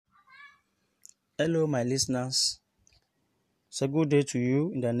Hello, my listeners. It's a good day to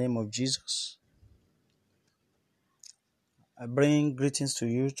you in the name of Jesus. I bring greetings to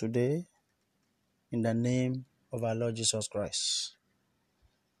you today in the name of our Lord Jesus Christ.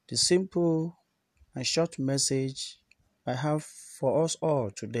 The simple and short message I have for us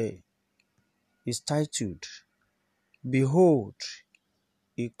all today is titled, Behold,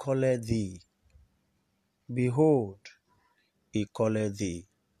 He calleth thee. Behold, He calleth thee.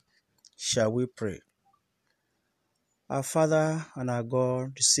 Shall we pray? Our Father and our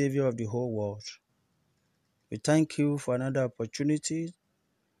God, the Savior of the whole world, we thank you for another opportunity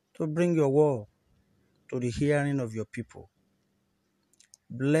to bring your word to the hearing of your people.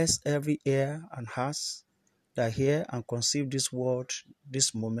 Bless every ear and heart that hear and conceive this word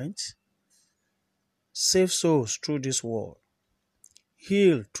this moment. Save souls through this word.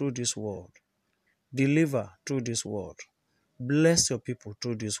 Heal through this word. Deliver through this word. Bless your people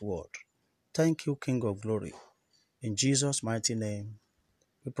through this word. Thank you, King of Glory. In Jesus' mighty name,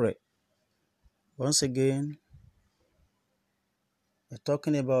 we pray. Once again, we're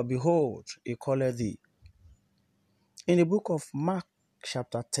talking about, Behold, He calleth thee. In the book of Mark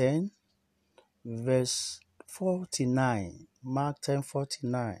chapter 10, verse 49, Mark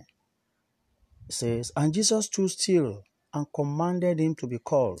 10:49, it says, And Jesus stood still and commanded him to be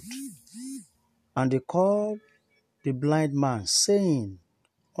called. And they called the blind man, saying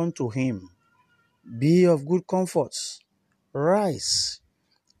unto him, Be of good comfort, rise,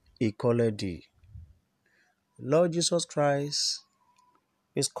 he calleth thee. Lord Jesus Christ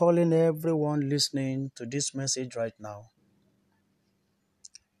is calling everyone listening to this message right now.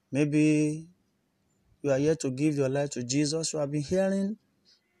 Maybe you are here to give your life to Jesus. You have been hearing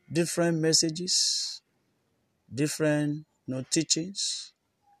different messages, different teachings,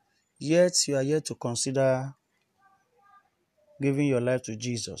 yet you are yet to consider giving your life to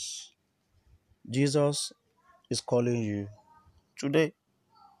Jesus. Jesus is calling you today.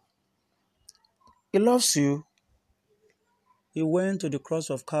 He loves you. He went to the cross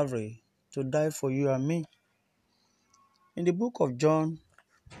of Calvary to die for you and me. In the book of John,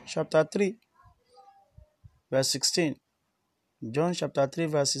 chapter 3, verse 16, John chapter 3,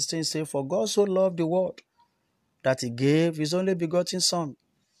 verse 16 says, For God so loved the world that He gave His only begotten Son,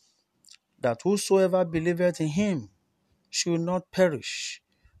 that whosoever believeth in Him should not perish,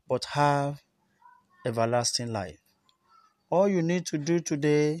 but have everlasting life. All you need to do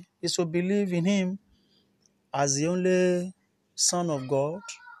today is to believe in Him as the only Son of God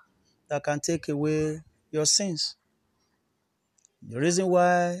that can take away your sins. The reason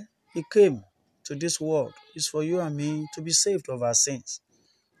why He came to this world is for you and me to be saved of our sins,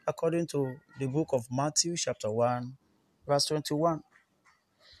 according to the book of Matthew chapter 1, verse 21.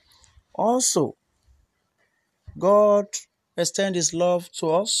 Also, God extends His love to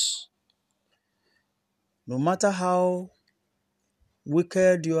us. No matter how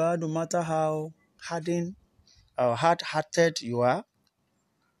wicked you are, no matter how hardened or hard-hearted you are,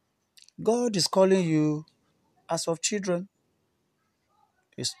 God is calling you as of children.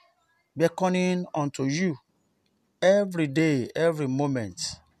 He's beckoning unto you every day, every moment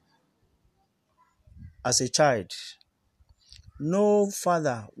as a child. No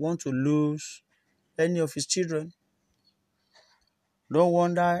father wants to lose any of his children. No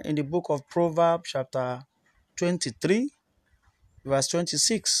wonder in the book of Proverbs chapter 23, verse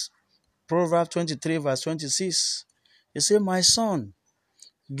 26, Proverbs 23, verse 26, it says, My son,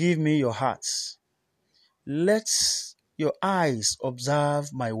 give me your heart. Let your eyes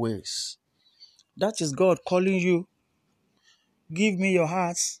observe my ways. That is God calling you. Give me your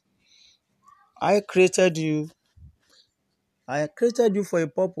heart. I created you. I created you for a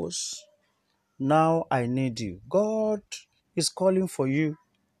purpose. Now I need you. God is calling for you.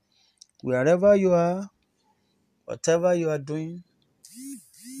 Wherever you are, whatever you are doing,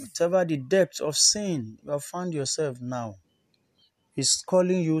 whatever the depth of sin you have found yourself now, He's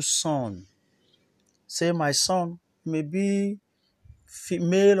calling you son. Say, my son. May be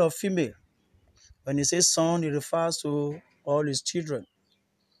male or female. When He says son, He refers to all His children.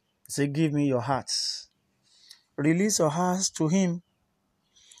 Say, give me your hearts. Release your hearts to Him.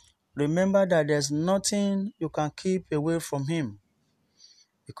 Remember that there's nothing you can keep away from Him,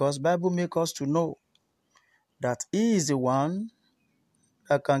 because Bible makes us to know that He is the one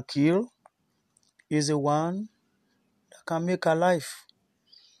that can kill. He is the one that can make alive.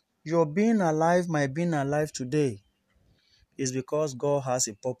 Your being alive, my being alive today, is because God has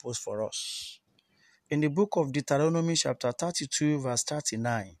a purpose for us. In the book of Deuteronomy chapter 32, verse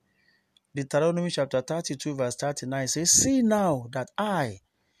 39, Deuteronomy chapter 32, verse 39 says, See now that I,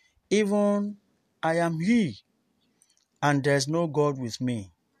 even I am He, and there is no God with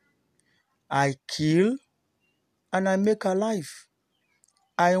me. I kill and I make alive.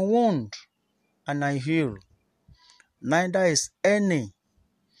 I wound and I heal. Neither is any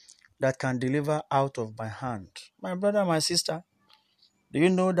that can deliver out of my hand. My brother, my sister, do you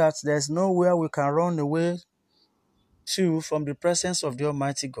know that there's nowhere we can run away to from the presence of the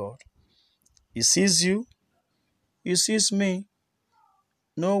Almighty God? He sees you, He sees me.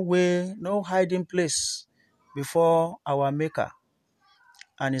 No way, no hiding place before our Maker.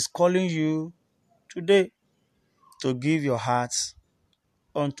 And He's calling you today to give your heart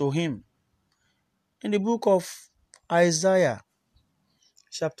unto Him. In the book of Isaiah,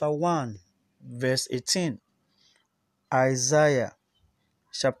 chapter 1, verse 18, Isaiah,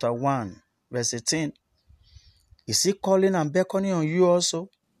 chapter 1, verse 18, is He calling and beckoning on you also?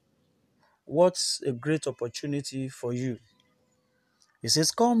 What a great opportunity for you. He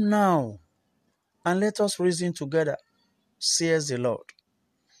says, come now and let us reason together, says the Lord.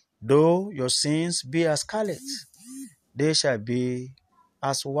 Though your sins be as scarlet, they shall be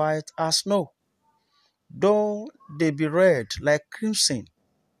as white as snow. Though they be red like crimson,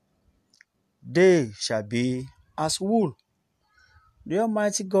 they shall be as wool. The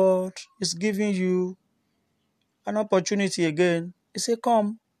Almighty God is giving you an opportunity again. He said,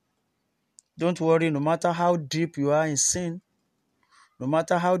 come. Don't worry, no matter how deep you are in sin, no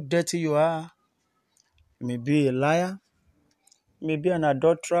matter how dirty you are, you may be a liar, you may be an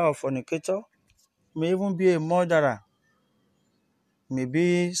adulterer or fornicator, you may even be a murderer, you may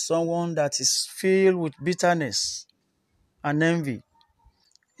be someone that is filled with bitterness and envy.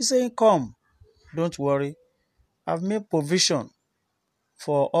 He's saying, come, don't worry. I've made provision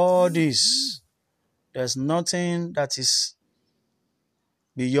for all this. There's nothing that is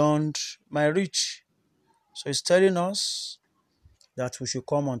beyond my reach. So he's telling us that we should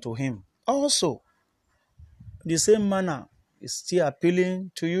come unto him. Also, the same manner is still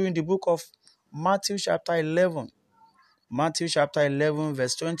appealing to you in the book of Matthew chapter 11. Matthew chapter 11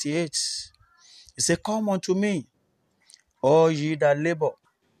 verse 28. He said, come unto me, all ye that labor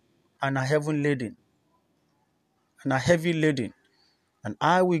and are heavy laden, and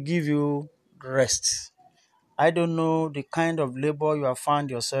I will give you rest. I don't know the kind of labor you have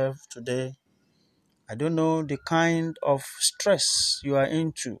found yourself today. I don't know the kind of stress you are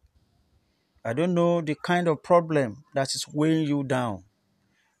into. I don't know the kind of problem that is weighing you down.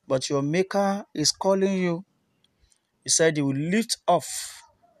 But your Maker is calling you. He said he will lift off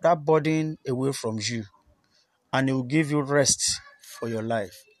that burden away from you and he will give you rest for your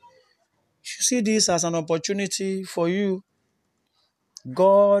life. You should see this as an opportunity for you.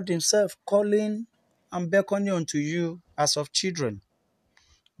 God himself calling and beckoning unto you as of children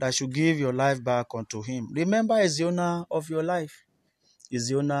that should give your life back unto him. Remember, he's the owner of your life. He's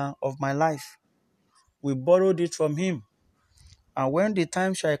the owner of my life. We borrowed it from him. And when the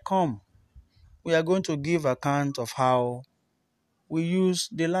time shall come, we are going to give account of how we use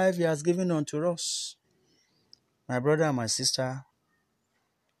the life he has given unto us. My brother and my sister,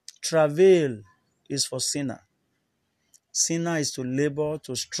 travail is for sinner. Sinner is to labor,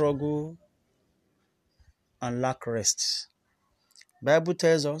 to struggle, and lack rest. Bible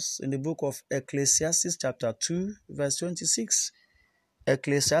tells us in the book of Ecclesiastes chapter 2 verse 26.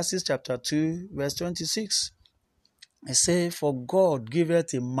 Ecclesiastes chapter 2 verse 26. It says, for God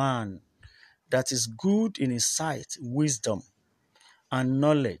giveth a man that is good in his sight wisdom and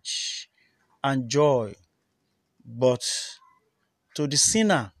knowledge and joy, but to the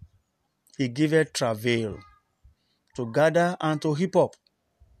sinner he giveth travail, to gather and to heap up,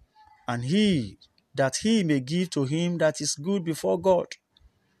 and that he may give to him that is good before God.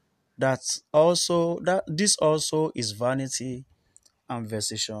 That this also is vanity and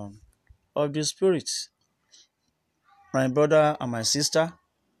vexation of the spirit. My brother and my sister,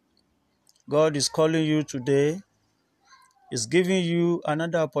 God is calling you today. He's giving you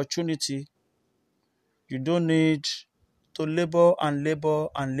another opportunity. You don't need to labor and labor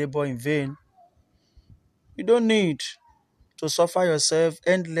and labor in vain. You don't need to suffer yourself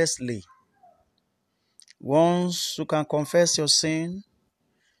endlessly. Once you can confess your sin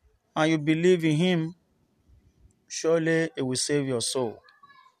and you believe in him, surely it will save your soul.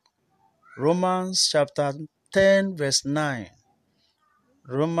 Romans chapter 10 verse 9.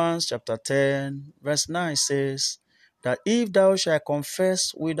 Romans chapter 10 verse 9 says that if thou shalt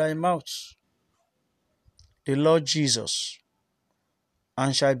confess with thy mouth the Lord Jesus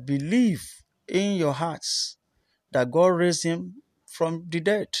and shalt believe in your hearts that God raised him from the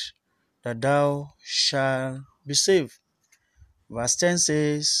dead, that thou shalt be saved. Verse 10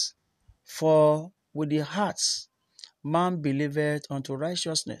 says, for with the heart man believeth unto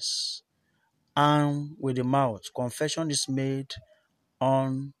righteousness, and with the mouth confession is made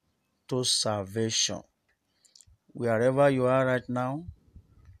unto unto salvation. Wherever you are right now,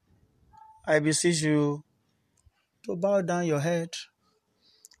 I beseech you to bow down your head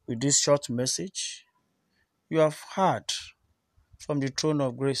with this short message you have heard from the throne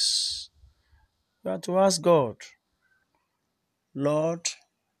of grace. You are to ask God, Lord,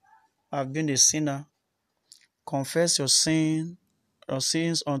 I've been a sinner. Confess your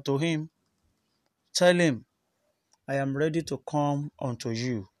sins unto Him. Tell Him, I am ready to come unto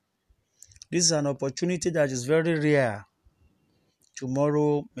you. This is an opportunity that is very rare.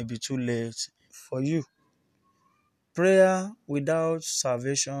 Tomorrow may be too late for you. Prayer without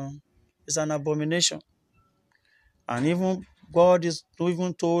salvation is an abomination. And even God is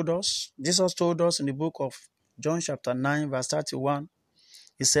even told us, Jesus told us in the book of John chapter 9 verse 31,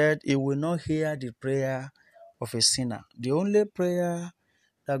 He said He will not hear the prayer of a sinner. The only prayer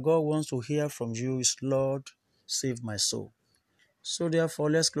that God wants to hear from you is, Lord, save my soul. So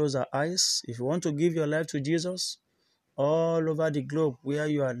therefore, let's close our eyes. If you want to give your life to Jesus, all over the globe where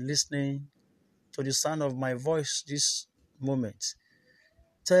you are listening to the sound of my voice this moment,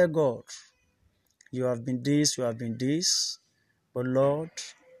 tell God, you have been this, but Lord,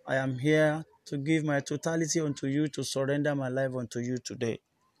 I am here to give my totality unto you, to surrender my life unto you today.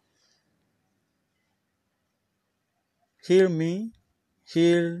 Heal me,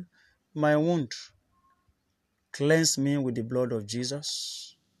 heal my wound, cleanse me with the blood of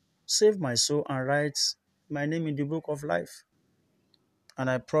Jesus, save my soul and write my name in the book of life. And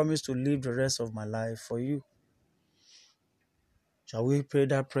I promise to live the rest of my life for you. Shall we pray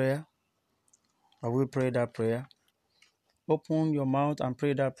that prayer? Shall we pray that prayer? Open your mouth and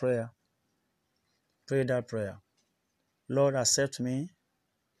pray that prayer. Pray that prayer. Lord, accept me.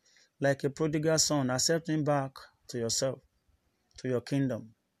 Like a prodigal son, accept me back to yourself, to your kingdom.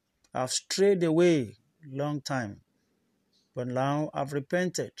 I've strayed away long time, but now I've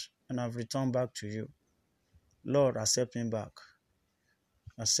repented and I've returned back to you. Lord, accept me back.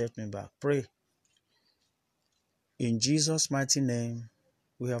 Accept me back. Pray. In Jesus' mighty name,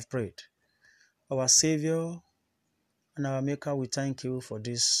 we have prayed. Our Savior and our Maker, we thank you for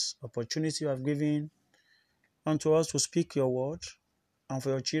this opportunity you have given unto us to speak your word and for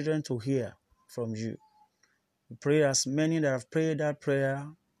your children to hear from you. We pray as many that have prayed that prayer,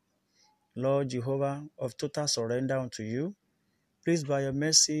 Lord Jehovah, of total surrender unto you. Please, by your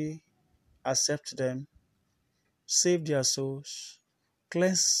mercy, accept them, save their souls,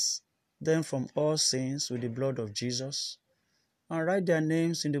 cleanse them from all sins with the blood of Jesus, and write their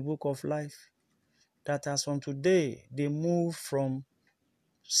names in the book of life, that as from today they move from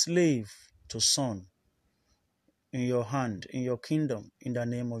slave to son in your hand, in your kingdom, in the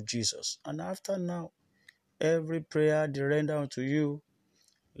name of Jesus. And after now, every prayer they render unto you,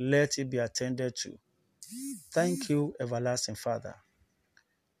 let it be attended to. Thank you, everlasting Father.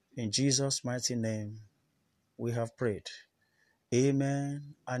 In Jesus' mighty name, we have prayed.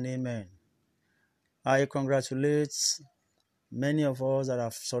 Amen and amen. I congratulate many of us that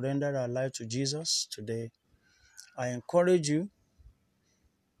have surrendered our life to Jesus today. I encourage you,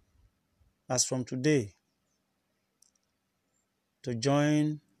 as from today, to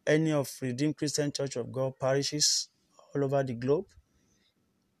join any of Redeemed Christian Church of God parishes all over the globe,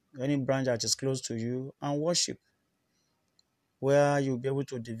 any branch that is close to you, and worship, where you'll be able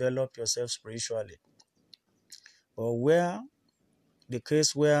to develop yourself spiritually. Or where the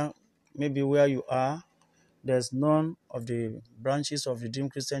case where maybe where you are, there's none of the branches of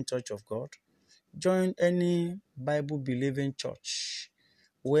Redeemed Christian Church of God, join any Bible-believing church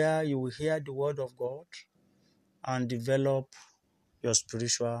where you will hear the word of God and develop your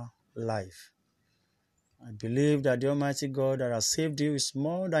spiritual life. I believe that the Almighty God that has saved you is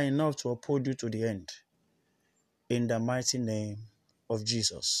more than enough to uphold you to the end. In the mighty name of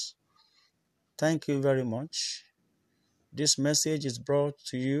Jesus. Thank you very much. This message is brought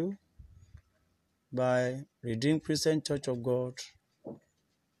to you by Redeemed Christian Church of God,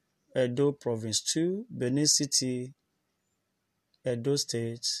 Edo Province 2, Benin City, Edo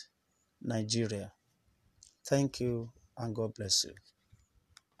State, Nigeria. Thank you and God bless you.